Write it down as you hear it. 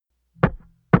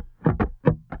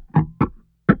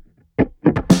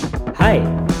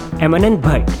I'm Anand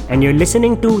Bhatt, and you're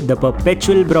listening to The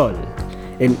Perpetual Brawl.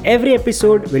 In every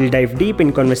episode, we'll dive deep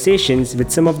in conversations with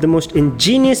some of the most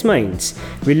ingenious minds.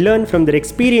 We'll learn from their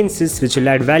experiences which will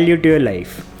add value to your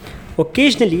life.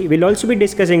 Occasionally, we'll also be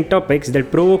discussing topics that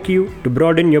provoke you to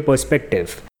broaden your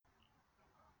perspective.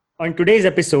 On today's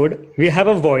episode, we have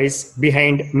a voice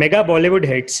behind mega Bollywood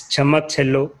hits Chammak,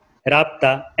 Challo,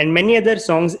 Rapta, and many other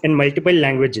songs in multiple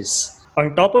languages.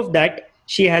 On top of that,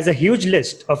 she has a huge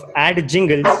list of ad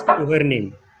jingles to her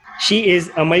name. She is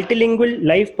a multilingual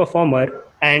live performer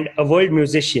and a world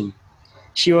musician.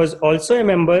 She was also a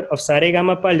member of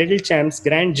Saregamapa Little Champs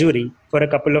Grand Jury for a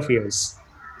couple of years.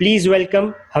 Please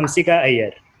welcome Hamsika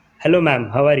Iyer. Hello, ma'am.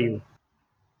 How are you?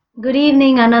 Good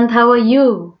evening, Anand. How are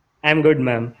you? I'm good,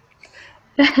 ma'am.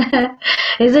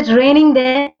 Is it raining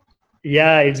there?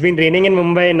 Yeah, it's been raining in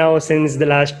Mumbai now since the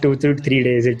last 2 to 3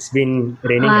 days. It's been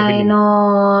raining I heavily.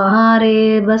 know. हाँ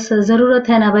रे बस जरूरत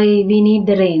है ना भाई. We need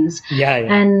the rains. Yeah.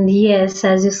 And yes,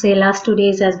 as you say, last 2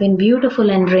 days has been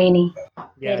beautiful and rainy.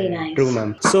 Very nice. True,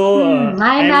 ma'am. So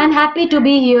I'm happy to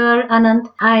be here,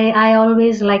 Anand. I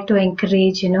always like to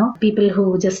encourage, people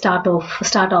who just start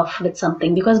off with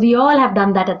something, because we all have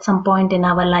done that at some point in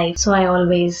our life. So I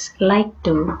always like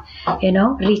to,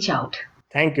 reach out.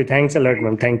 Thank you. Thanks a lot,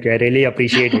 ma'am. Thank you. I really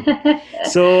appreciate it.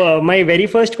 So my very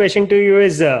first question to you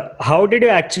is, how did you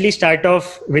actually start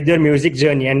off with your music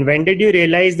journey, and when did you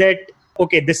realize that,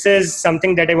 okay, this is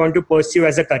something that I want to pursue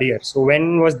as a career? So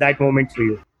when was that moment for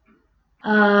you?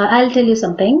 I'll tell you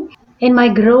something. In my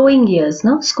growing years,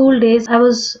 school days, I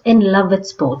was in love with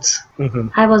sports.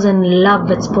 I was in love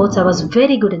with sports. I was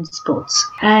very good in sports.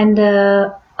 And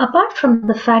apart from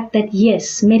the fact that,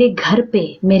 yes, mere ghar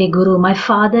pe, mere guru, my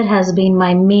father has been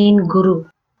my main guru.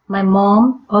 My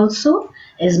mom also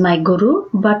is my guru,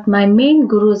 but my main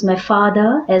guru is my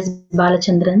father, S.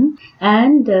 Balachandran.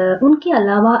 And unke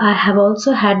alawa, I have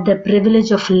also had the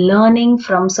privilege of learning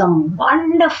from some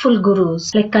wonderful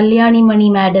gurus like Kalyani Mani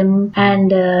Madam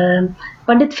and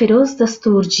Pandit Firoz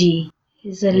Dasturji.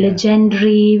 Is a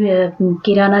legendary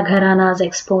Kirana Gharanas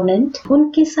exponent.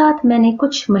 उनके साथ मैंने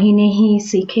कुछ महीने ही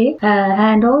सीखे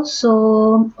and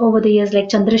also over the years like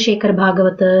Chandrasekhar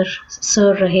Bhagavatar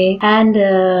sir rahe, and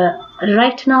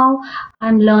right now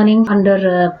I'm learning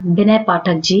under Binay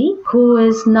Pathak ji,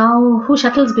 who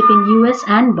shuttles between US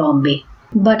and Bombay.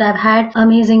 But I've had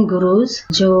amazing gurus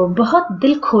जो बहुत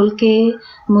दिल खोल के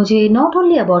मुझे not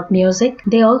only about music,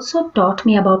 they also taught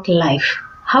me about life.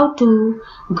 How to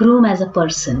groom as a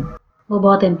person. वो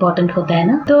बहुत important होता है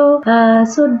ना. तो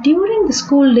so during the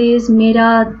school days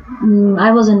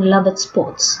I was in love with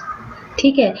sports.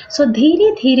 ठीक है. So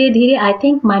धीरे I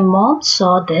think my mom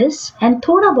saw this and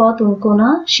थोड़ा बहुत उनको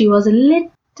ना, she was a little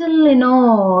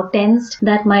tensed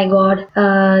that my God,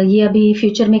 ये अभी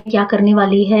future में क्या करने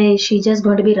वाली है. She just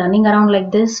going to be running around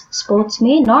like this sports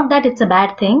में. Not that it's a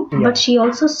bad thing, but she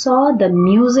also saw the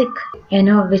music,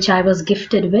 which I was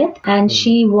gifted with, and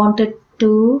she wanted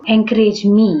to encourage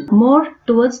me more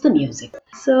towards the music.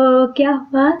 So क्या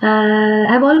हुआ?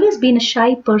 I've always been a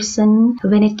shy person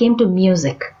when it came to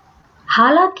music.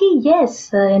 हालांकि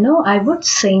yes, I would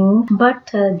sing,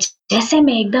 but जैसे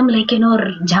मैं एकदम like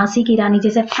Jhansi की रानी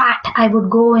जैसे fat, I would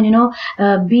go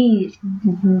and be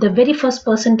the very first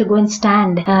person to go and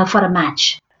stand for a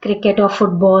match, cricket or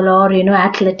football or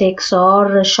athletics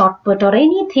or shot put or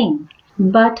anything.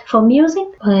 But for music,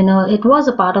 it was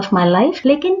a part of my life.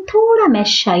 लेकिन थोड़ा मैं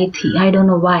shy थी. I don't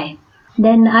know why.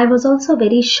 Then I was also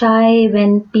very shy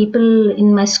when people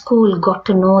in my school got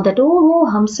to know that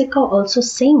Hamsika also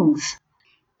sings.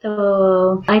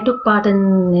 So I took part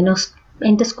in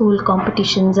inter-school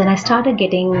competitions, and I started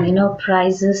getting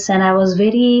prizes, and I was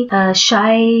very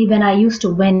shy when I used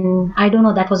to win. I don't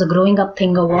know, that was a growing up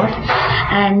thing or what,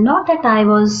 and not that I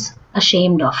was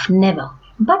ashamed of, never.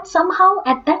 But somehow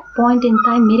at that point in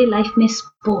time मेरे life में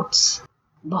sports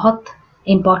बहुत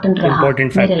important रहा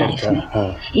मेरे life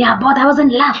में. Yeah, but I was in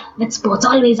love with sports,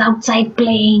 always outside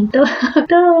playing.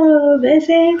 तो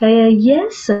वैसे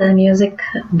yes, music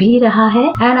भी रहा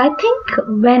है. And I think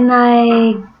when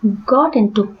I got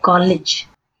into college,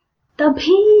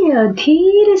 तभी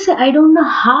धीरे से, I don't know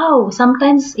how,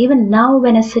 sometimes even now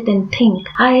when I sit and think,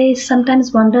 I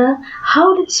sometimes wonder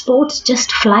how did sports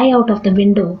just fly out of the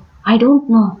window. I don't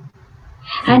know.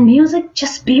 And music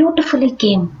just beautifully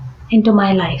came into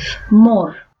my life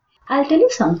more. I'll tell you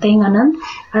something, Anand,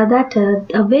 that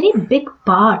a very big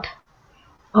part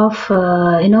of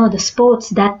the sports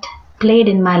that played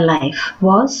in my life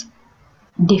was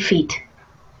defeat.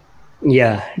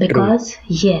 Yeah. Because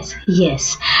true.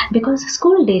 yes, because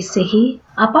school days से ही,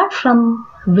 apart from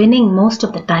winning most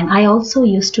of the time, I also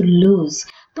used to lose.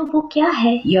 तो वो क्या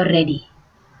है? You're ready.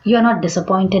 you are not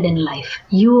disappointed in life.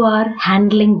 You are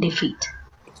handling defeat.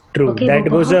 True. Okay, That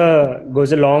वो बहुत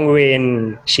goes a long way in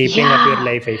shaping up your yeah,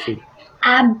 life, I feel.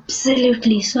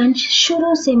 Absolutely स्वंश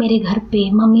शुरू से मेरे घर पे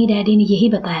मम्मी डैडी ने यही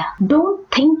बताया, don't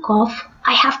think of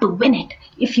I have to win it.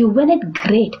 If you win it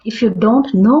great, if you don't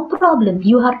no problem,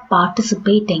 you are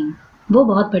participating. वो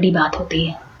बहुत बड़ी बात होती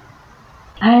है.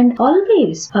 And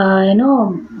always,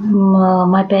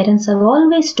 my parents have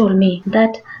always told me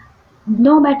that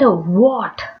no matter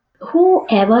what,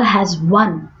 whoever has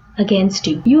won against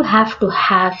you, you have to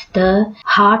have the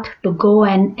heart to go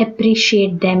and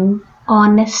appreciate them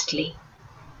honestly.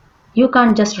 You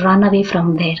can't just run away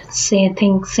from there,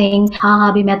 saying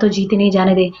हाँ अभी मैं तो जीते नहीं,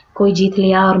 जाने दे, कोई जीत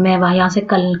लिया और मैं वहाँ यहाँ से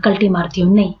कल्टी मारती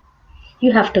हूँ. नहीं,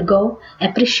 you have to go,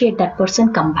 appreciate that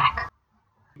person, come back.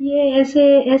 ये ऐसे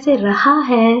ऐसे रहा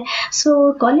है. सो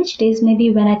कॉलेज डेज में भी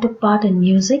when I took part in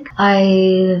music, I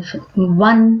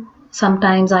won,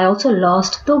 sometimes I also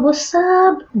lost. तो वो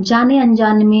सब जाने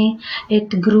अनजाने में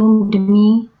it groomed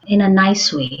me in a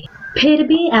nice way. फिर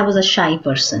भी I was a shy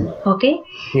person. Okay,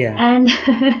 and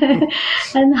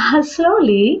and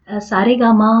slowly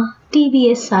Saregama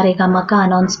TVS Saregama का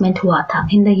अनाउंसमेंट हुआ था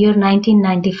in the year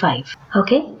 1995.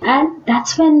 Okay, and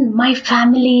that's when my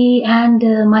family and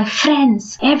my friends,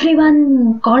 everyone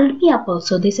called me up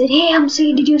also. They said, hey Hamsi,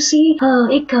 did you see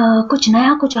एक कुछ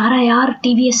नया कुछ आ रहा है यार,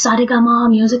 TVS Saregama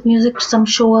music some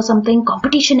show or something,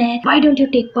 competition है, why don't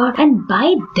you take part? And by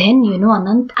then, you know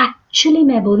Anant, actually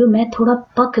मैं बोलूँ मैं थोड़ा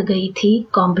पक गई थी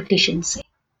competition से.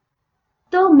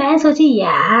 तो मैं सोची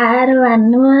यार वन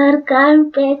मोर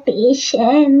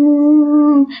कंपटीशन.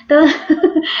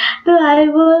 तो I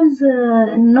was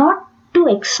not too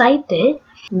excited.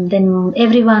 Then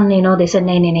everyone they said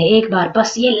नहीं एक बार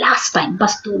बस, ये लास्ट टाइम,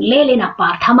 बस तू ले लेना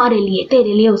पार्ट हमारे लिए,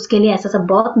 तेरे लिए, उसके लिए, ऐसा सब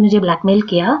बहुत मुझे ब्लैकमेल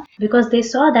किया. Because they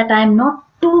saw that I am not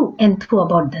too enthu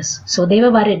about this, so they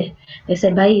were worried. They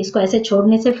said भाई इसको ऐसे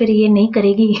छोड़ने से फिर ये नहीं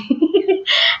करेगी.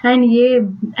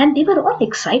 And they were all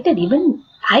excited. Even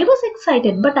I was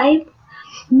excited, but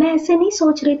मैं ऐसे नहीं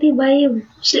सोच रही थी भाई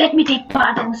let me take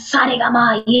part in Saregama,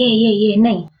 ये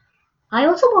नहीं. I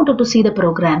also wanted to see the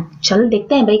program. चल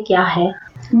देखते हैं भाई क्या है.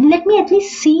 Let me at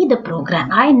least see the program.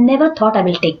 I never thought I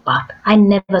will take part. I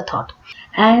never thought.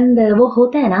 And वो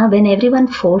होता है ना, when everyone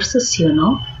forces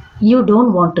you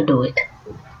don't want to do it.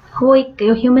 वो एक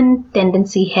human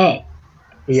tendency है.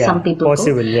 Some people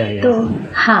possible, yeah. तो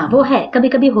हाँ वो है, कभी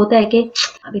कभी होता है कि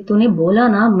अभी तूने बोला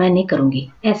ना मैं नहीं करूंगी,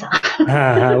 ऐसा.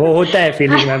 हाँ वो होता है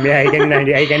फीलिंग में.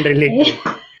 I can relate.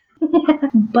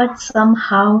 But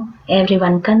somehow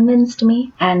everyone convinced me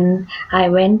and I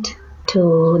went to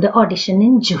the audition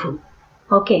in Juhu.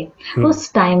 Okay,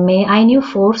 उस time में I knew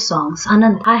 4 songs.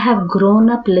 Anand, I have grown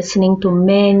up listening to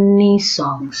many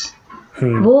songs.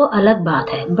 वो अलग बात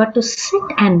है, but to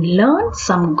sit and learn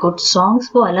some good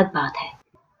songs वो अलग बात है.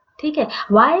 ठीक है,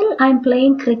 while I'm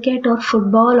playing cricket और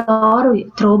फुटबॉल और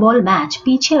थ्रो बॉल मैच,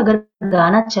 पीछे अगर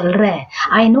गाना चल रहा है,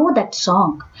 I know that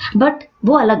song, but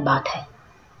वो अलग बात है.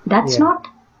 That's not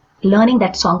learning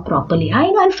that song properly. I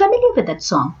know I'm familiar with that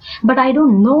song, but I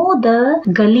don't know the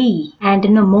gully and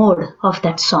mode of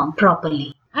that song properly.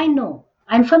 I know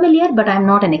I'm familiar, but I'm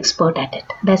not an expert at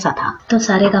it. वैसा था. तो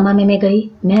सारेगामा में मैं गई.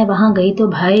 मैं वहाँ गई तो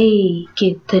भाई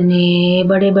कितने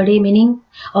बड़े बड़े, meaning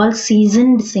all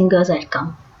seasoned singers had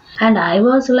come. And I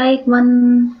was like one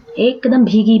एकदम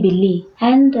भीगी बिल्ली.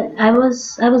 And I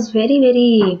was very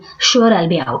very sure I'll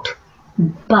be out.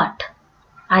 But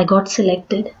I got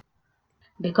selected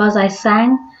because I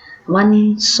sang one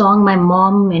song. My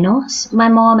mom, my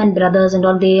mom and brothers and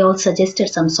all, they all suggested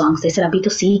some songs. They said अभी तो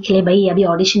सीख ले भाई, अभी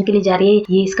audition के लिए जा रही है,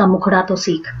 ये इसका मुखड़ा तो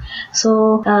सीख. So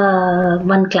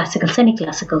one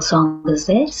semi-classical song is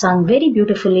there, sung very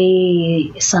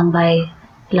beautifully, sung by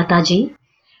Lata ji.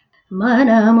 मन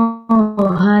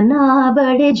मोहना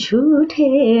बड़े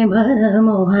झूठे, मन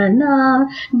मोहना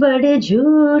बड़े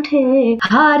झूठे,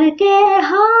 हार के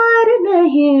हार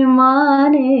नहीं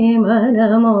माने, मन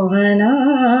Mohana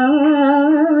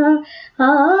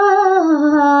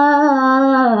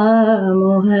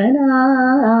Mohana.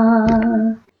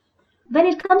 When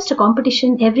it comes to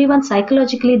competition, everyone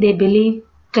psychologically they believe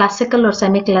classical or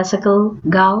semi-classical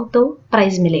गाओ तो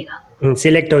प्राइज मिलेगा,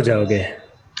 सिलेक्ट हो जाओगे.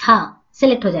 हाँ,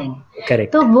 सिलेक्ट हो जाएंगे.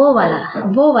 Correct. तो वो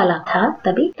वाला था.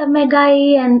 तब मैं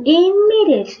गई and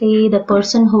immediately the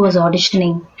person who was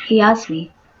auditioning, he asked me,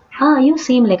 you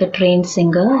seem like a trained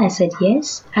singer. I said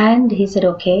yes. And he said,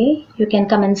 okay, you can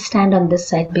come and stand on this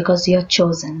side because you're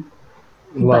chosen.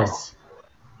 Wow. बस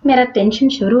मेरा tension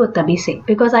शुरू हो तभी से,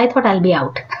 because I thought I'll be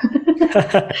out.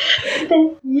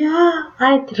 Yeah,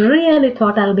 I really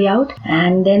thought I'll be out.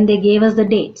 And then they gave us the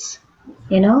dates.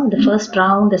 The first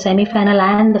round, the semi-final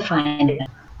and the final.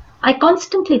 I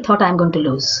constantly thought I'm going to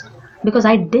lose because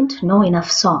I didn't know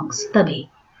enough songs. Tabhi.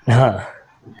 हाँ.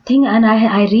 And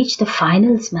I reached the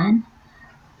finals, man.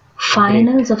 Great.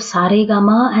 Finals of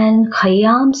Saregama and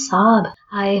Khayyam Saab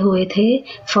आए हुए थे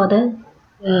for the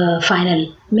final.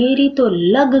 मेरी तो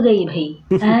लग गई भाई.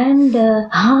 And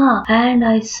हाँ, and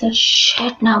I said,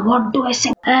 shit, now what do I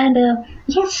sing? And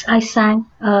yes, I sang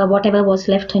whatever was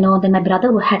left, you know. Then my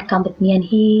brother had come with me and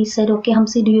he said, okay,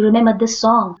 Hamsi, do you remember this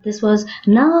song? This was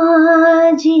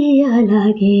Na jiya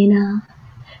lage na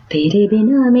तेरे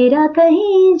बिना मेरा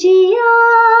कहीं जिया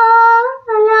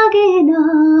लगे ना.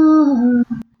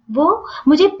 वो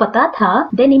मुझे पता था.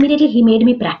 Then immediately he made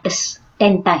me practice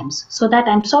 10 times so that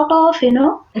I'm sort of, you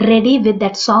know, ready with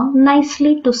that song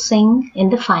nicely to sing in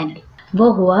the final.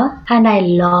 वो हुआ and I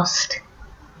lost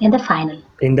in the final.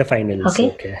 In the finals.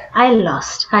 Okay. I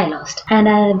lost.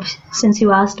 And since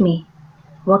you asked me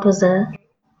what was the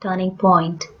turning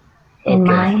point in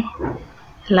my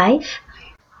life,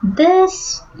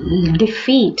 this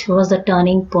defeat was the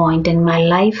turning point in my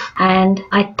life, and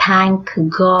I thank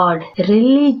God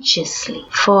religiously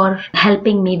for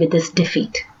helping me with this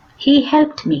defeat. He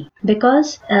helped me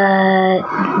because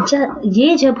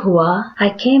ये जब हुआ,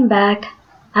 I came back.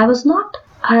 I was not.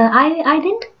 I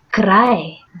didn't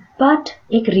cry, but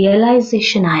एक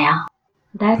realization आया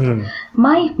that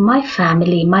my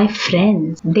family, my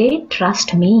friends, they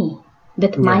trust me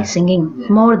with my singing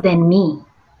more than me.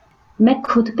 मैं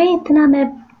खुद पे इतना मैं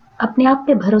अपने आप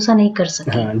पे भरोसा नहीं कर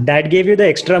सकी. That gave you the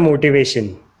extra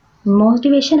motivation.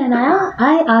 And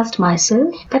I asked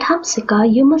myself that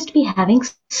Hamsika, you must be having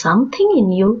something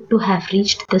in you to have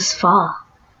reached this far.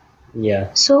 Yeah.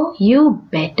 So you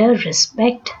better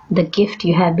respect the gift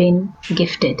you have been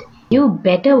gifted. You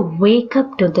better wake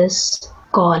up to this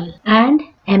call and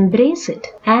embrace it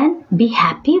and be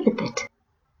happy with it.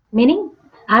 Meaning,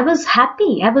 I was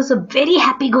happy. I was a very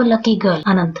happy-go-lucky girl,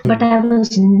 Anant. But I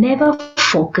was never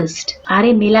focused.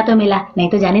 अरे मिला तो मिला, नहीं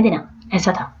तो जाने देना,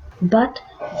 ऐसा था. But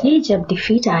ये जब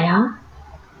defeat आया,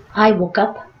 I woke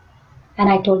up and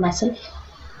I told myself,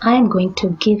 I am going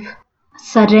to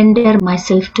surrender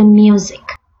myself to music.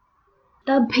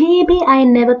 तभी भी I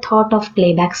never thought of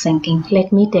playback singing.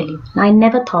 Let me tell you, I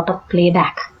never thought of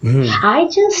playback. I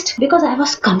just, because I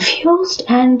was confused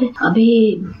and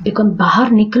अभी because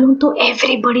बाहर निकलूं तो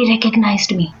everybody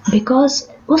recognized me. Because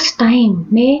उस time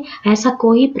में ऐसा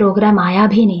कोई program आया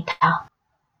भी नहीं था.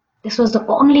 This was the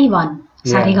only one.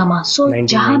 Saregama. So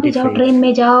जहाँ भी जाओ, ट्रेन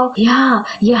में जाओ,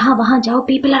 यहाँ वहाँ जाओ,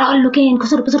 people are all looking,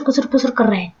 कुसुर कर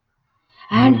रहे हैं.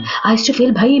 And I used to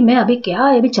feel, भाई मैं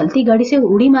अभी चलती गाड़ी से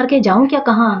उड़ी मार के जाऊं क्या,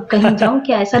 कहीं जाऊं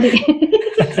क्या, ऐसा भी.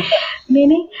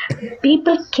 Meaning,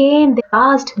 people came, they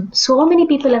asked, so many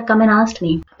people have come and asked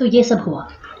me. तो ये सब हुआ.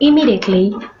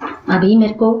 Immediately, अभी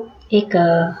मेरे को एक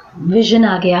vision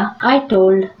आ गया. I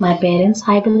told my parents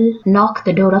I will knock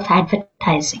the door of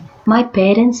advertising. My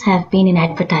parents have been in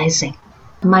advertising.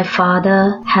 My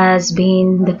father has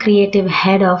been the creative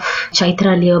head of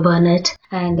Chaitra Leo Burnett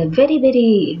and a very,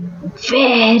 very,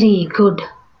 very good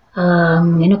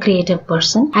creative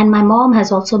person. And my mom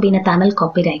has also been a Tamil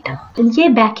copywriter. ये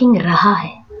backing रहा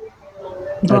है.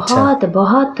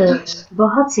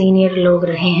 बहुत senior लोग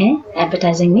रहे हैं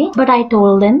advertising में. But I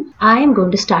told them I am going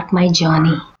to start my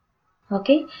journey.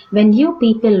 Okay, when you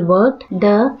people worked,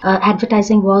 the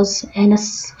advertising was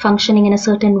functioning in a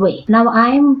certain way. Now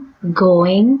I'm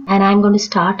going and I'm going to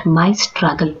start my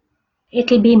struggle.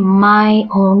 It'll be my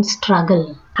own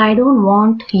struggle. I don't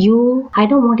want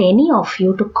any of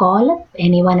you to call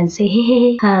anyone and say,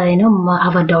 hey,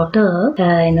 our daughter,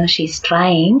 she's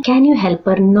trying. Can you help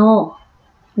her? No,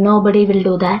 nobody will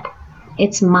do that.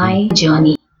 It's my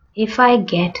journey. If I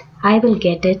will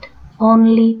get it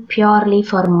only purely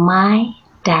for my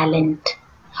talent,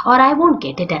 or I won't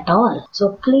get it at all.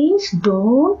 So please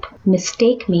don't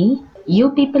mistake me.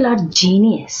 You people are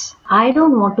genius. I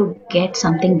don't want to get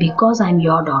something because I'm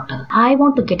your daughter. I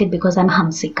want to get it because I'm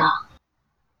Hamsika.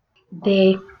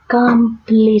 They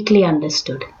completely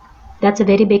understood. That's a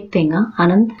very big thing,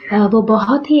 Anand. वो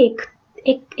बहुत ही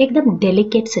एकदम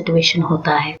delicate situation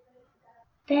होता है.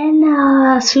 Then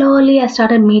slowly I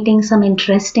started meeting some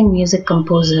interesting music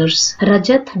composers.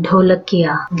 Rajat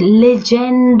Dholakia,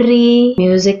 legendary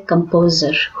music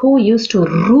composer who used to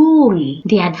rule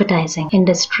the advertising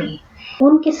industry.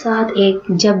 उनके साथ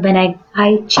when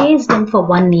I chased him for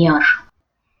 1 year.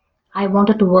 I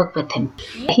wanted to work with him.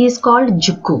 He is called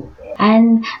Jukku.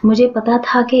 And मुझे पता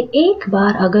था कि एक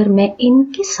बार अगर मैं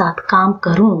इनके साथ काम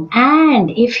करूं and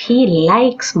if he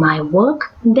likes my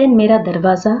work, then मेरा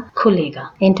दरवाजा खुलेगा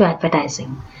into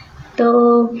advertising.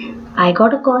 So I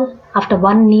got a call after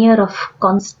 1 year of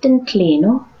constantly,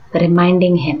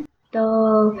 reminding him.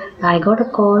 So I got a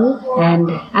call, and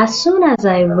as soon as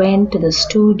I went to the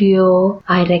studio,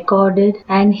 I recorded,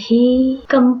 and he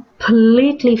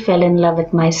completely fell in love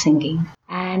with my singing.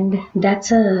 And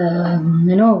that's a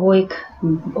वो एक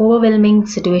overwhelming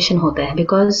situation होता है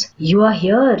because you are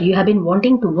here, you have been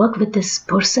wanting to work with this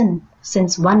person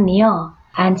since 1 year,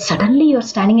 and suddenly you're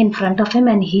standing in front of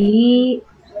him, and he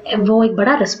वो एक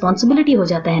बड़ा responsibility हो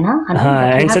जाता है ना that you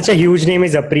and have such a huge name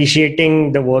is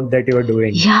appreciating the work that you are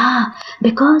doing. Yeah,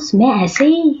 because मैं ऐसे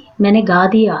ही मैंने गा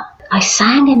दिया. I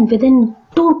sang and within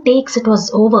 2 takes it was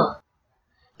over.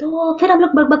 तो फिर हम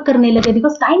लोग बकबक करने लगे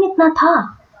because टाइम इतना था.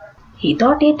 He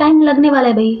thought ये टाइम लगने वाला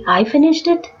है भाई. I finished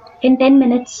it in 10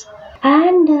 minutes.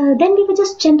 And then we were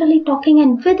just generally talking,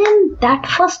 and within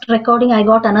that first recording I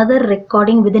got another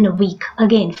recording within a week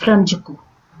again from Jukku.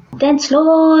 Then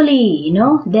slowly,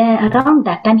 then around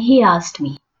that time he asked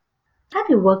me, have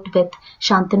you worked with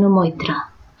Shantanu Moitra?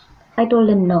 I told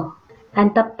him no.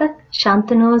 And तब तक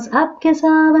शांतनु's अब के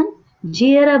सावन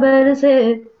जिया बर से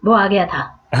वो आ गया था.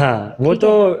 हाँ, वो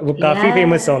काफी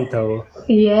फेमस सॉन्ग था वो.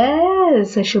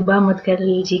 Yes, शुभा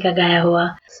मुदगल जी का गाया हुआ.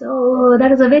 So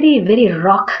that is a very very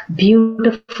rock,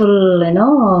 beautiful,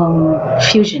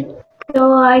 fusion.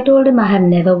 So I told him I have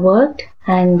never worked,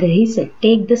 and he said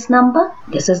take this number.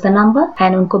 This is the number,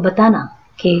 and उनको बताना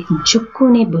कि जुक्कू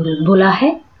ने बोला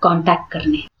है कांटेक्ट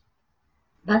करने.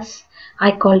 बस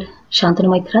I called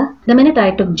Shantanu Maitra. The minute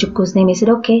I took Jukku's name, he said,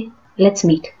 okay, let's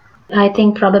meet. I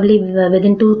think probably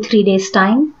within 2-3 days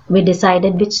time, we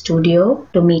decided which studio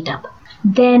to meet up.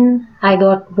 Then I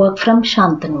got work from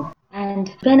Shantanu.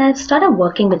 And when I started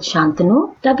working with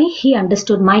Shantanu, Tabhi he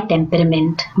understood my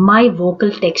temperament, my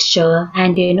vocal texture,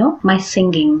 and my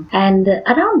singing. And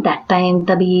around that time,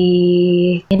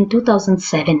 Tabhi in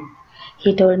 2007,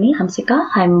 he told me, Hamsika,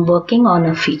 I'm working on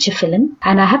a feature film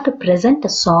and I have to present a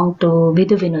song to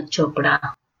Vidhu Vinod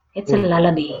Chopra. It's a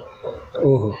lullaby.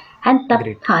 Oh, and tab,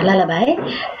 lullaby.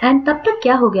 And तब तक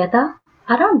क्या हो गया था?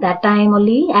 Around that time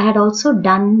only, I had also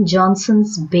done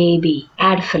Johnson's Baby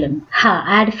ad film.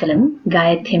 ad film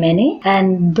गाए थे मैंने,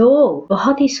 and 2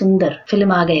 बहुत ही सुंदर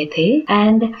फिल्म आ गए थे.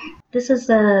 And this is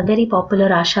a very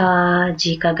popular Asha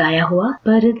ji का गाया हुआ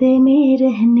पर्दे में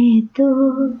रहने तो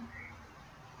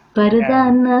पर्दा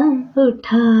न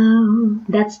उठाओ.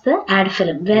 That's the ad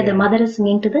film where the mother is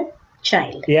singing to the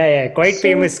child. Yeah, quite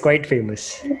famous.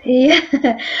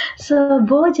 Yeah. So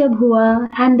वो जब हुआ,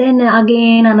 and then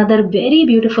again another very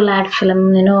beautiful ad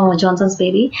film, Johnson's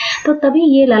Baby. तो तभी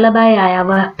ये lullaby आया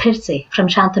हुआ फिर से from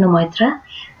Shantanu Moitra.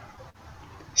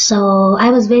 So I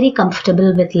was very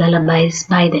comfortable with lullabies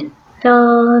by then. तो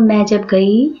मैं जब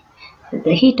गई,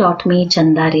 he taught me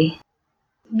Chandari.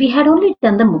 We had only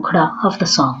done the mukhda of the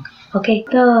song. Okay,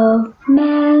 so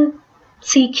मैं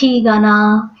सीखी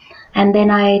गाना, and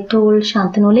then I told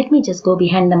Shantanu, let me just go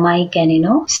behind the mic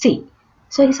and see.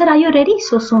 So he said, are you ready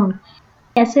so soon?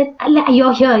 I said,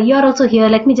 you're here, you're also here.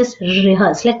 Let me just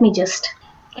rehearse. Let me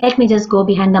just go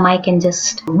behind the mic and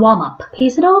just warm up. He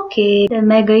said, okay.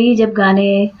 मैं गई जब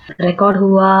गाने record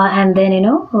हुआ, and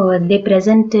then they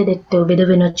presented it to Vidhu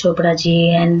Vinod Chopra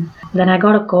ji, and then I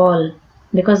got a call.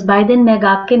 Because by then मैं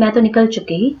गा के मैं तो निकल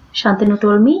चुकी. Shantanu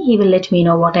told me he will let me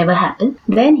know whatever happened.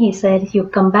 Then he said, you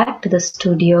come back to the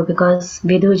studio because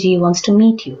Vidhu ji wants to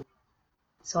meet you.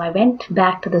 So I went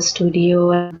back to the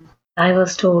studio, and I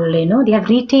was told, they have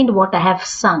retained what I have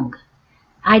sung.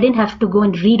 I didn't have to go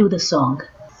and redo the song.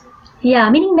 Yeah,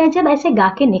 meaning मैं जब ऐसे गा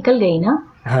के निकल गई ना,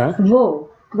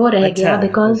 वो रह गया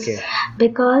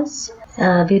because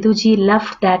Vidhu ji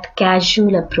loved that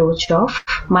casual approach of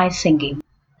my singing.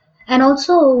 And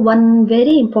also one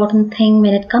very important thing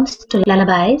when it comes to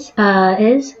lullabies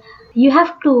is you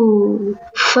have to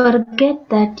forget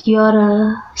that you're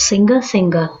a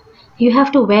singer. You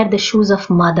have to wear the shoes of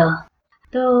mother.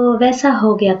 तो वैसा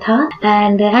हो गया था,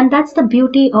 and that's the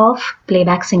beauty of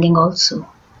playback singing also.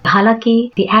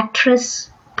 हालांकि the actress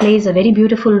plays a very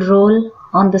beautiful role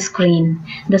on the screen.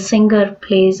 The singer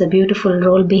plays a beautiful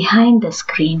role behind the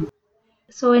screen.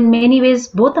 So in many ways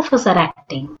both of us are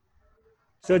acting.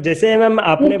 So जैसे ma'am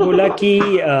आपने बोला कि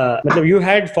मतलब you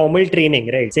had formal training,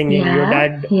 right? Singing, your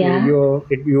dad,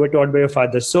 you were taught by your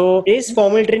father. So is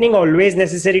formal training always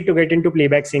necessary to get into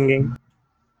playback singing?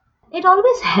 It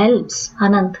always helps,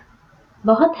 Anand.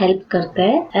 बहुत help करता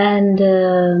है, and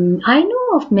I know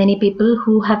of many people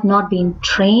who have not been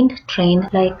trained.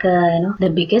 Like the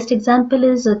biggest example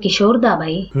is Kishore Da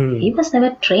bhai. He was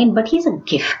never trained, but he's a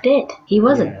gifted. He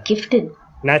was a gifted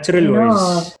natural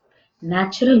voice.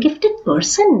 Natural gifted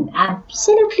person,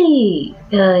 absolutely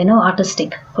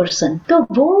artistic person. So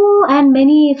wo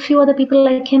and few other people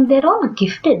like him, they're all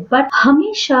gifted, but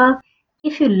हमेशा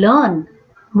if you learn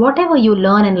whatever you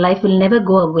learn in life will never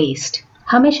go a waste.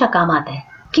 हमेशा काम आता है,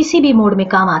 किसी भी mode में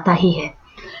काम आता ही है.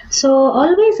 So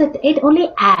always it only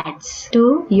adds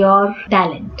to your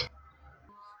talent.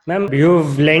 Ma'am,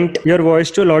 you've lent your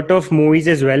voice to a lot of movies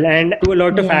as well and to a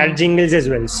lot of Yeah. ad jingles as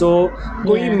well. So,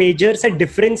 कोई Yeah. major सा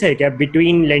difference है क्या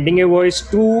between lending your voice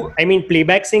to, I mean,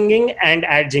 playback singing and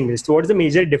ad jingles? So, what's the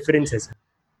major differences?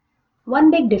 One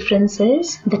big difference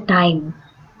is the time.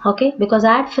 Okay, because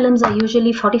ad films are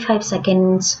usually 45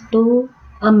 seconds to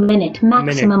a minute,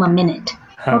 maximum a minute.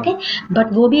 हाँ. Okay,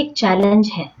 but वो भी एक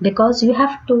challenge है because you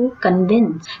have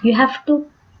to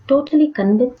totally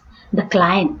convince the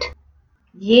client.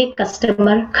 ये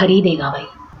customer खरीदेगा भाई,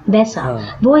 वैसा.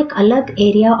 हाँ. वो एक अलग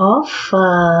एरिया ऑफ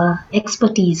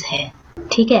एक्सपर्टीज है,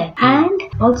 ठीक है. And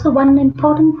also one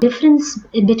important difference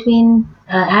between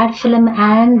ad film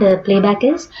and playback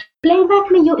is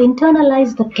playback में you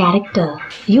internalise the character,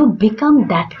 you become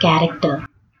that character.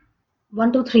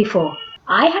 1 2 3 4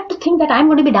 I had to think that I'm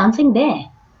going to be dancing there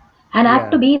and I have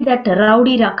to be that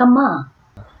rowdy rakamma.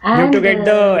 You have to get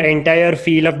the entire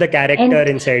feel of the character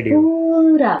inside you.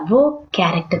 पूरा वो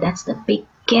character, that's the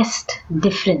biggest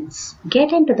difference.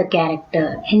 Get into the character,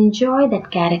 enjoy that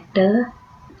character,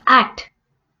 act,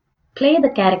 play the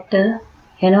character,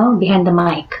 behind the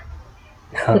mic.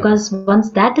 Because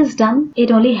once that is done,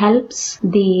 it only helps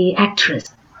the actress,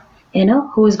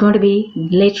 who is going to be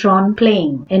later on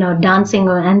playing, dancing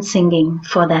and singing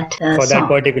for that for song. that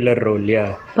particular role,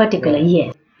 yeah.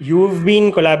 Yes. You've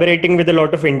been collaborating with a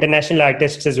lot of international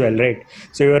artists as well, right?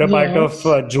 So you're a part of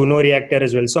Juno Reactor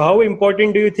as well. So how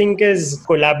important do you think is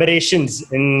collaborations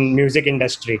in music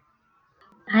industry?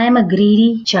 I am a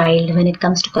greedy child when it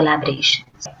comes to collaboration.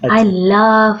 I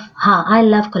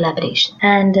love collaboration.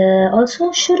 And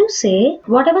also, shuru se,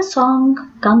 whatever song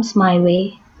comes my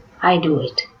way, I do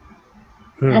it.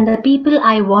 And the people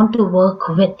I want to work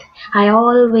with, I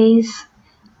always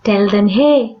tell them,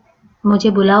 hey, मुझे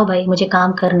बुलाओ भाई, मुझे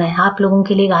काम करना है, आप लोगों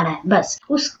के लिए गाना है. बस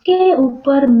उसके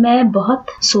ऊपर मैं बहुत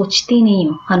सोचती नहीं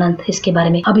हूँ अनंत इसके बारे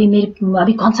में.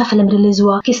 अभी कौन सा फिल्म रिलीज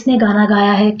हुआ, किसने गाना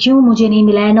गाया है, क्यों मुझे नहीं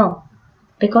मिला है. No,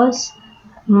 because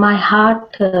my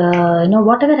heart,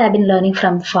 whatever I've been learning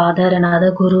from father and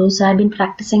other gurus, I've been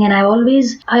practicing, and I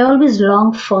always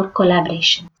long for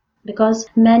collaboration. Because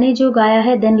मैंने जो गाया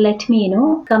है, then let me,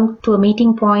 come to a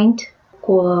meeting point,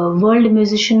 world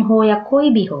musician हो या कोई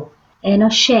भी हो,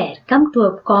 share, come to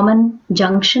a common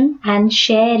junction and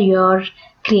share your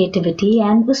creativity,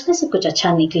 and उसमें से कुछ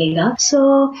अच्छा निकलेगा.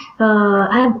 So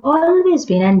I've always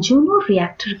been, and Juno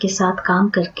Reactor के साथ काम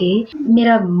करके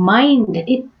मेरा mind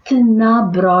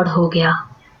इतना broad हो गया,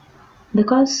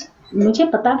 because मुझे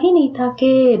पता भी नहीं था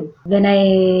कि when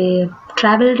I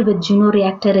traveled with Juno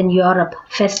Reactor in Europe,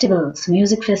 festivals,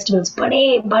 music festivals,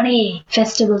 बड़े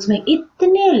festivals में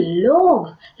इतने लोग,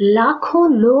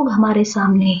 लाखों लोग हमारे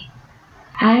सामने,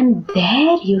 and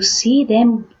there you see them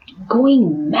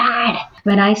going mad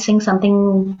when I sing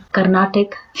something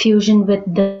Carnatic fusion with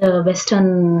the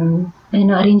Western,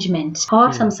 arrangements,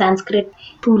 or some Sanskrit,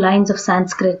 2 lines of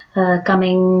Sanskrit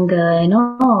coming,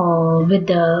 with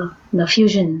the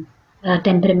fusion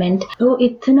temperament. तो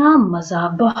इतना मजा,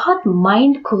 बहुत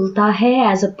mind खुलता है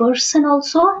as a person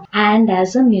also and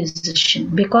as a musician,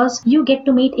 because you get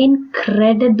to meet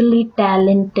incredibly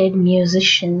talented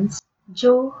musicians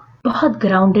जो बहुत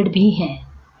grounded भी हैं.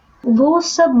 वो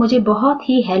सब मुझे बहुत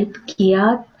ही हेल्प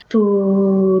किया टू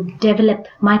डेवलप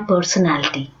माई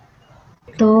पर्सनैलिटी.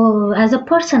 तो as a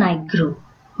person I grow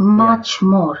much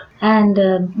more, and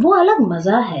वो अलग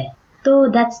मजा है. तो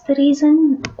that's the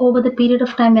reason over the period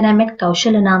of time when I met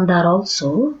Kaushal Inamdar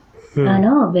also,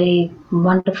 very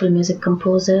wonderful music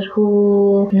composer, who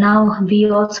now we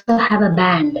also have a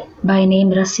band by name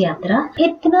Ras Yatra.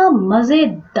 इतना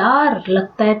मजेदार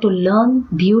लगता है to learn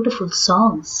beautiful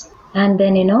songs and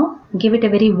then give it a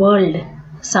very world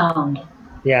sound.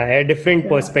 Yeah, a different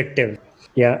perspective.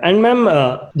 Yeah, and ma'am,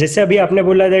 जैसे अभी आपने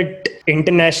बोला that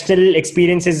international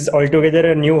experience is altogether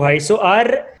a new high. So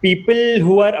are people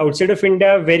who are outside of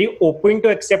India very open to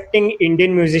accepting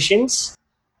Indian musicians?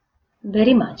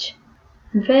 Very much.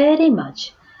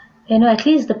 At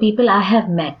least the people I have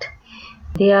met,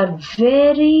 they are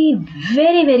very,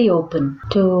 very, very open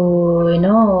to,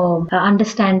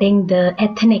 understanding the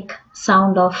ethnic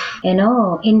sound of,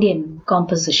 Indian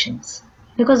compositions.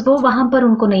 Because वो वहाँ पर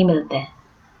उनको नहीं मिलते हैं.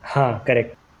 हाँ,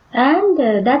 correct.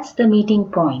 And that's the meeting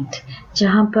point,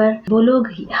 जहाँ पर वो लोग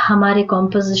हमारे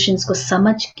compositions को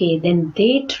समझ के, then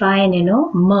they try and,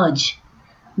 merge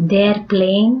their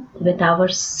playing with our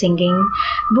singing.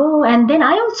 वो, and then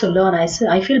I also learn,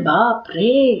 I feel बाप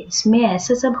रे, इसमें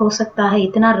ऐसे सब हो सकता है,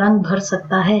 इतना रंग भर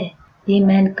सकता है. ये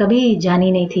मैं कभी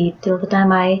जानी नहीं थी till the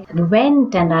time I went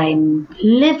and I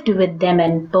lived with them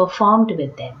and performed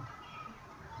with them.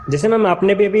 जैसे मैम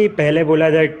आपने भी अभी पहले बोला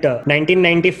that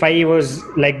 1995 was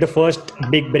like the first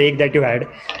big break that you had,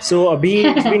 so अभी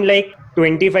it's been like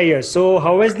 25 years. So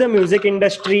how has the music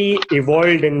industry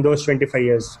evolved in those 25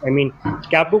 years? I mean,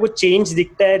 क्या आपको कुछ चेंज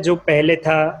दिखता है जो पहले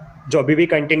था जो अभी भी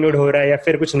कंटिन्यूड हो रहा है या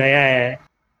फिर कुछ नया आया है?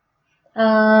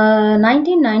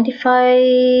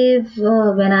 1995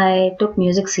 when I took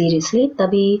music seriously,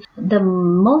 तभी the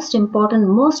most important,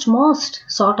 most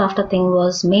sought after thing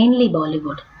was mainly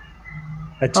Bollywood.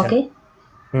 अच्छा. Okay,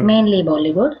 mainly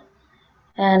Bollywood.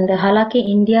 एंड हालांकि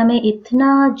इंडिया में इतना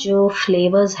जो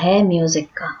फ्लेवर्स है म्यूजिक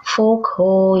का, फोक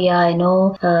हो या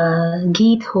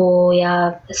गीत हो या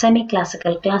सेमी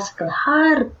क्लासिकल, क्लासिकल,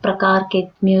 हर प्रकार के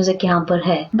म्यूजिक यहाँ पर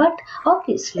है. But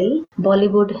obviously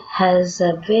Bollywood has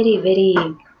a very very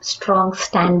strong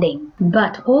standing,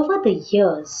 but over the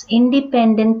years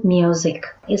independent music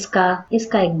इसका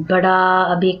एक बड़ा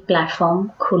अभी एक प्लेटफॉर्म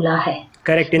खुला है.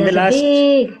 Correct. In the last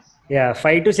big,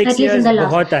 5 to 6 years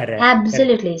बहुत आ रहा है.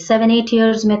 Absolutely. 7-8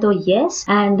 years में तो yes,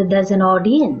 and there's an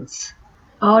audience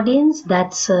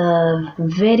that's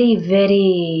very very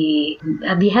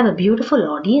we have a beautiful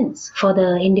audience for the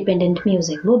independent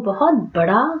music. वो बहुत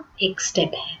बड़ा एक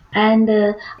step है. And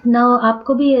now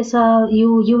आपको भी ऐसा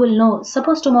you will know,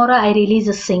 suppose tomorrow I release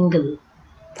a single,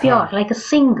 pure like a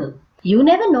single. You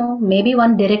never know, maybe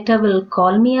one director will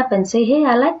call me up and say, hey,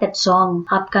 I like that song,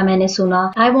 आपका मैंने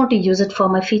सुना, I want to use it for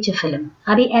my feature film.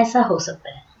 अभी ऐसा हो सकता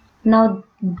है. Now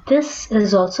this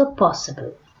is also possible.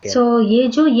 Yeah. So ये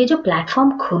जो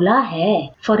platform खुला है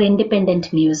for independent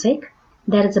music,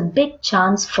 there is a big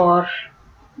chance for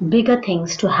bigger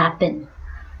things to happen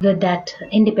with that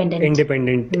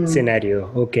independent scenario.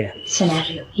 Okay.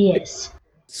 Scenario, yes.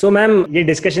 So ma'am, ये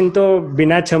discussion तो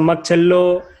बिना छम्मक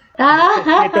छल्लो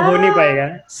ये तो हो नहीं पाएगा.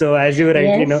 So as you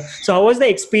rightly know, so how was the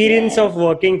experience of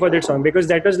working for that song? Because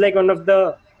that was like one of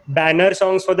the banner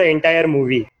songs for the entire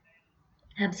movie.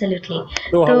 Absolutely.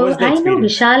 So how was the experience? I know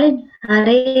विशाल,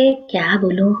 अरे क्या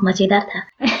बोलूं, मजेदार था.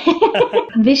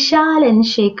 विशाल and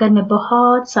Shekhar मैं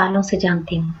बहुत सालों से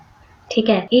जानती हूँ. ठीक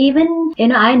है. Even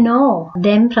I know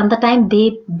them from the time they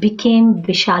became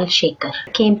Vishal Shekhar,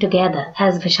 came together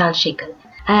as Vishal Shekhar.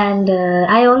 And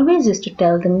I always used to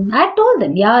tell them, I told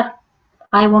them, यार,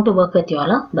 I want to work with you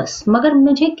all, बस. मगर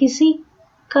मुझे किसी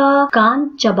का कान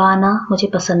चबाना मुझे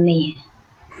पसंद नहीं है.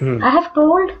 I have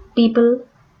told people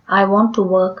I want to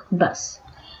work, बस.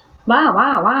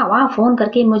 वाह फोन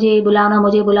करके मुझे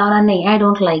बुलाना नहीं. I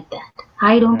don't like that.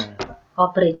 I don't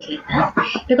operate like that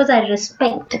because I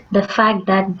respect the fact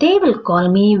that they will call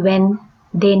me when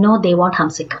they know they want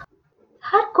Hamsika.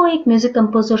 हर कोई एक music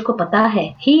composer को पता है,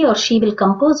 he or she will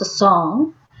compose a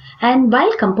song and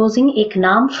while composing एक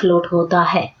नाम float होता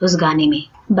है उस गाने में,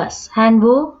 बस. एंड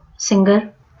वो सिंगर,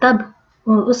 तब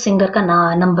उस सिंगर का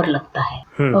नंबर लगता है.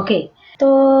 ओके. तो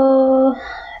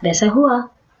वैसा हुआ.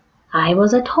 I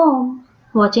was at home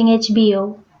watching HBO.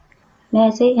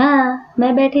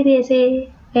 मैं बैठी थी ऐसे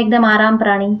एकदम आराम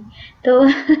प्राणी. तो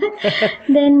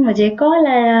देन मुझे कॉल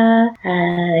आया.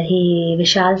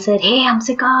 Vishal sir, hey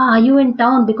Hamsika, are you in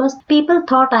town? Because people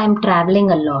thought I am travelling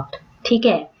a lot. ठीक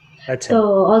है.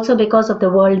 तो also because of the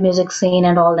world music scene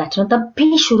and all that, तब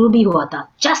भी शुरू भी हुआ था,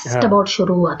 जस्ट अबाउट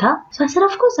शुरू हुआ था. So I said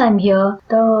of course I am here.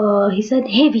 तो he said,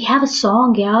 hey we have a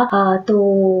song yeah, तो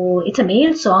इट्स अ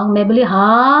मेल सॉन्ग. मैं बोली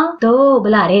हाँ. तो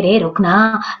बोला अरे रे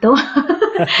रुकना. तो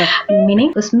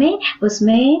मीनिंग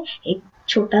उसमें एक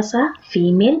छोटा सा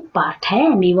फीमेल पार्ट है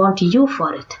and we want you for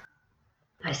it.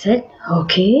 I said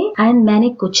okay. and मैंने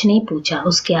कुछ नहीं पूछा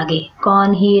उसके आगे,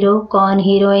 कौन हीरो कौन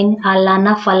हीरोइन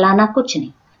अलाना फलाना, कुछ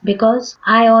नहीं. Because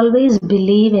I always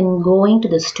believe in going to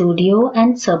the studio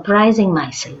and surprising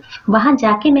myself. वहां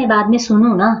जाके मैं बाद में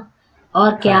सुनूं ना,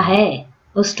 और क्या है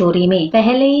उस स्टोरी में,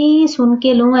 पहले ही सुन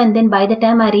के लूं and then by the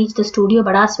time I reach the studio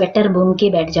बड़ा स्वेटर बुन के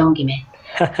बैठ जाऊंगी मैं.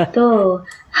 तो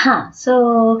हाँ, so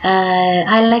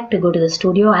I like to go to the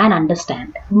studio and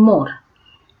understand more.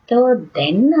 So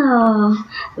then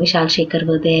Vishal Shekhar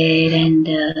was there and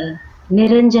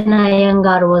Niranjana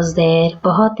Iyengar was there,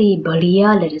 बहुत ही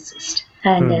बढ़िया lyricist.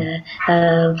 And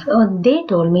they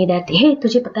told me that, hey,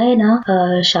 तुझे पता है ना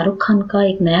शाहरुख खान का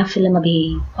एक नया फिल्म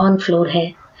अभी ऑन फ्लोर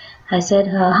है. I said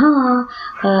हाँ,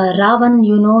 Ravan,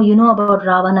 you know about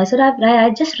Ravan? I said I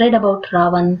just read about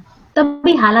Ravan.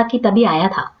 तभी आया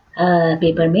था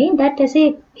पेपर में दैट ऐसे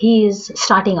ही इज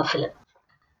स्टार्टिंग अ फिल्म.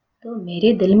 तो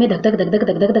मेरे दिल में धक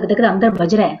धक अंदर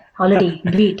बज रहा है ऑलरेडी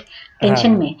बीट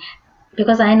टेंशन में.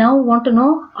 because I now want to know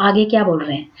आगे क्या बोल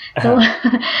रहे हैं. तो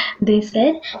they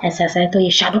said ऐसा ऐसा है, तो ये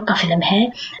शाहरुख का फिल्म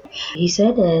है. He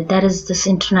said there is this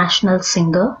international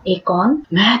singer Akon.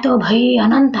 मैं तो भाई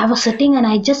अनंत, I was sitting and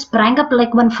I just sprang up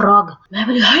like one frog. मैं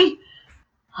बोली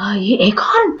हाय ये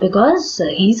Akon, because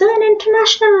he's an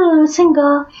international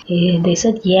singer. They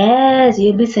said yes,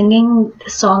 you'll be singing the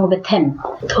song with him.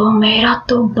 तो मेरा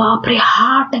तो बाप रे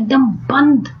हार्ट एकदम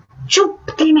बंद,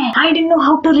 चुप थी मैं. I didn't know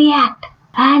how to react.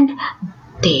 And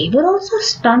they were also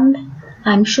stunned.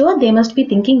 I'm sure they must be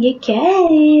thinking, ये क्या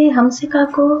है हमसिका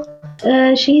को?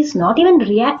 She's not even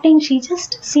reacting. She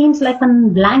just seems like one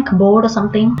blank board or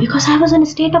something. Because I was in a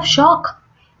state of shock.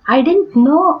 I didn't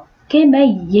know कि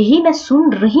मैं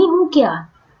सुन रही हूँ क्या?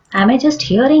 Am I just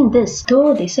hearing this?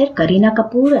 So they said Kareena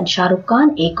Kapoor and Shah Rukh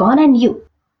Khan, Akon and you.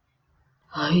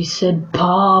 I said,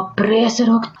 baap re.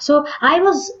 So I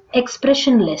was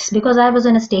expressionless because I was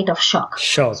in a state of shock.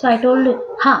 Shock. So I told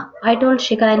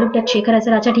Shekhar, I looked at Shekhar, I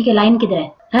said, अच्छा ठीक है, line किधर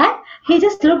है? Huh? He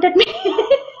just looked at me.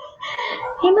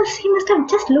 he must have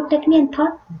just looked at me and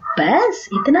thought, बस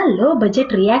इतना low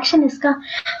budget reaction इसका.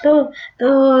 तो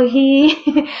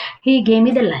he gave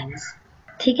me the lines.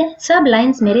 ठीक है, सब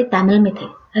lines मेरे तमिल में थे.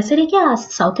 ऐसे रे क्या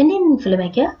साउथ इंडियन फिल्म है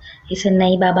क्या? इसे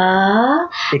नहीं बाबा,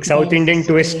 एक साउथ इंडियन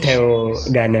ट्विस्ट है वो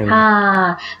गाने में.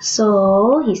 हाँ, so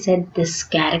he said this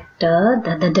character,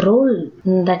 the role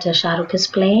that Shah Rukh is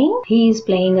playing, he is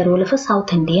playing a role of a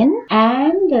South Indian,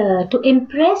 and to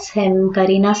impress him,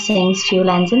 Kareena sings few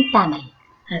lines in Tamil.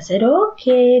 I said,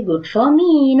 okay, good for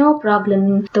me, no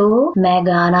problem. तो मैं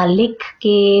गाना लिख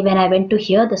के when I went to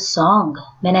hear the song,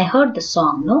 when I heard the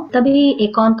song, no, तभी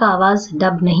Akon का आवाज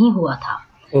dub नहीं हुआ था.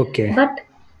 Okay. But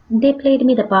they played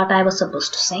me the part I was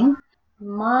supposed to sing.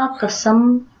 माँ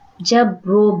कसम, जब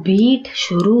वो बीट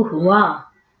शुरू हुआ,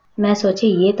 मैं सोची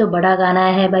ये तो बड़ा गाना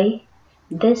है भाई.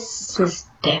 This is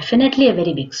definitely a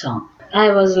very big song.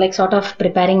 I was like sort of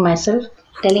preparing myself,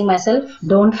 telling myself,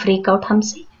 don't freak out,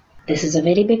 Hamsi. This is a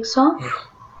very big song.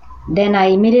 Then I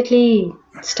immediately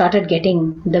started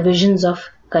getting the visions of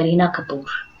Kareena Kapoor,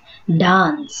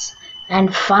 dance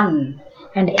and fun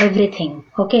and everything.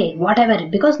 Okay, whatever.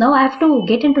 Because now I have to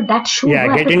get into that shoe.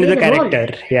 Yeah, get into the character.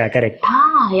 Role. Yeah, correct.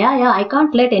 Yeah. I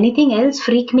can't let anything else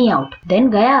freak me out. Then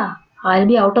gaya, I'll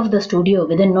be out of the studio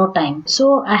within no time.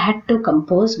 So I had to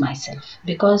compose myself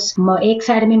because एक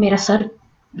side में मेरा sir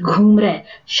घूम रहा है.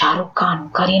 Shahrukh Khan,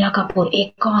 Kareena Kapoor,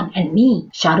 Akon and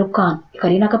me. Shahrukh Khan,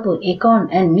 Kareena Kapoor, Akon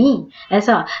and me.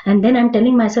 ऐसा. And then I'm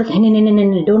telling myself,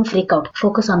 no, don't freak out.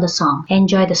 Focus on the song.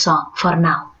 Enjoy the song for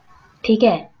now. ठीक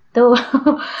है? तो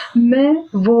मैं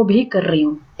वो भी कर रही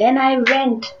हूँ. Then I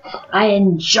went. I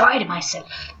enjoyed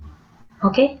myself.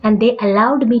 Okay? And they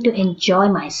allowed me to enjoy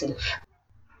myself.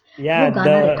 Yeah,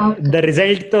 the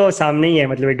result तो सामने ही है.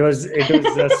 मतलब it was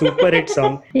a super hit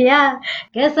song. Yeah,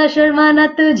 कैसा शर्माना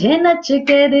तुझे नच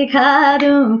के दिखा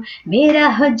दूं, मेरा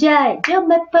हो जाए जब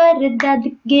मैं पर्दा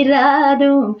गिरा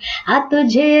दूं, आ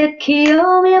तुझे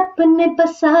अखियों में अपने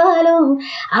बसा लूं,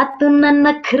 आ तू ना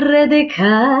नखरे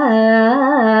दिखा.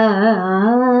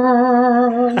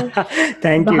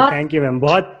 Thank you मैम,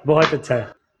 बहुत अच्छा है.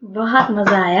 बहुत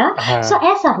मजा आया. So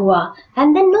ऐसा हुआ.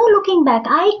 And then no looking back,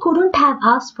 I couldn't have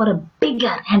asked for a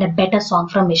bigger and a better song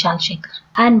from Vishal Shekhar.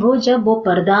 And वो जब वो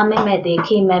पर्दा में मैं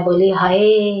देखी, मैं बोली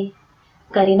हाय,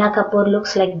 Kareena Kapoor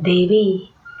looks like Devi.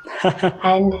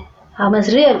 And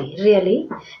really,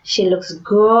 she looks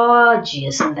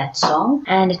gorgeous in that song.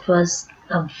 And it was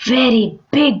a very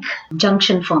big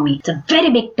junction for me. It's a very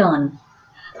big turn.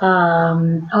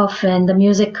 Of in the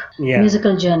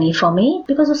musical journey for me,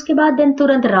 because उसके बाद then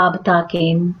तुरंत राबता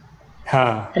came.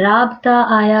 हाँ. राबता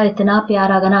आया, इतना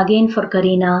प्यारा गाना again for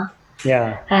Kareena.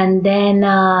 Yeah. And then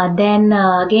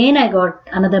again I got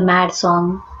another mad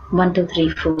song, 1 2 3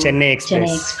 4. Chennai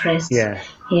Express.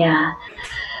 Yeah.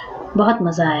 बहुत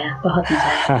मजा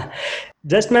आया.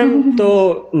 Just ma'am,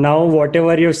 so now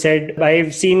whatever you said,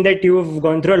 I've seen that you've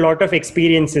gone through a lot of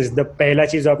experiences. The पहला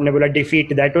चीज आपने बोला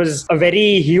defeat, that was a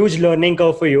very huge learning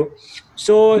curve for you.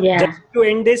 So just to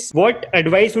end this, what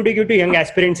advice would you give to young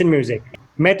aspirants in music?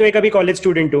 मैं तो एक अभी college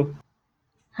student हूँ.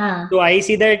 So I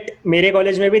see that मेरे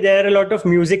college में भी there are a lot of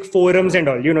music forums and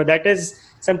all. You know, that is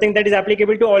something that is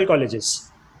applicable to all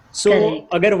colleges. So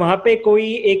अगर वहाँ पे कोई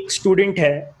एक student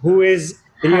है who is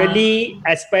really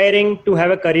aspiring to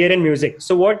have a career in music,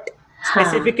 so what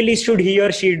specifically should he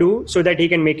or she do so that he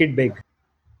can make it big?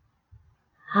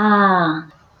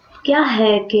 क्या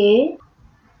है कि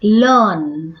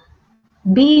learn,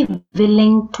 be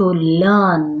willing to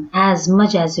learn as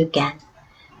much as you can.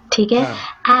 ठीक है?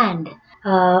 And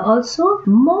also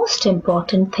most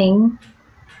important thing,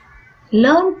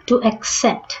 learn to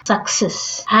accept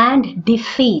success and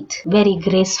defeat very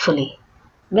gracefully.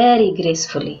 very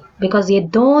gracefully, because ये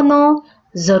दोनों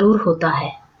जरूर होता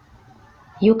है.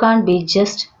 You can't be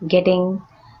just getting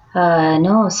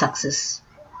no success.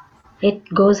 It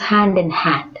goes hand in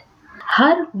hand.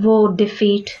 हर वो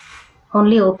defeat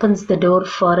only opens the door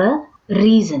for a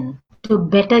reason to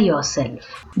better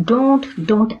yourself.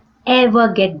 Don't ever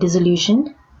get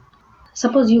disillusioned.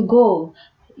 Suppose you go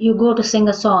to sing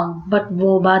a song, but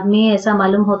वो बाद में ऐसा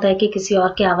मालूम होता है कि किसी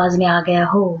और की आवाज में आ गया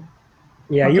हो.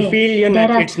 Yeah, you Okay, feel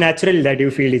there are it's natural that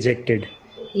you feel dejected.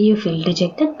 you feel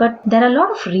dejected, but there are a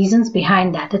lot of reasons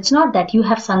behind that. It's not that you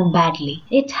have sung badly.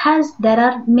 There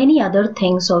are many other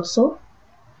things also,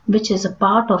 which is a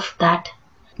part of that,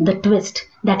 the twist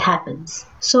that happens.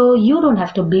 So you don't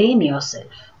have to blame yourself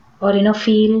or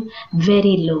feel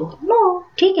very low. No,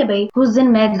 ठीक है भाई. उस दिन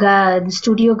मैं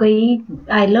studio गई,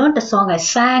 I learnt a song, I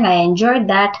sang, I enjoyed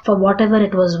that for whatever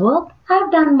it was worth.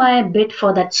 I've done my bit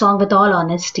for that song with all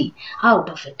honesty out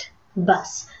of it.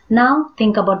 Bas. Now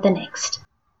think about the next.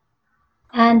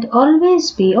 And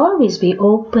always be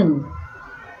open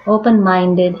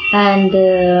minded, and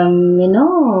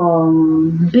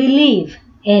believe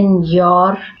in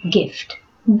your gift.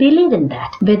 Believe in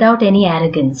that without any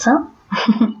arrogance, huh?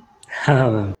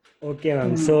 Okay,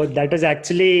 ma'am. So that was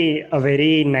actually a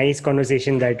very nice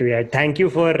conversation that we had. Thank you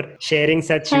for sharing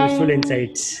such useful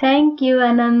insights. Thank you,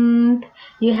 Anand.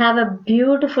 You have a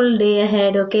beautiful day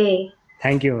ahead, okay?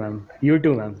 Thank you, ma'am. You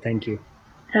too, ma'am. Thank you.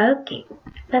 Okay.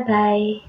 Bye bye.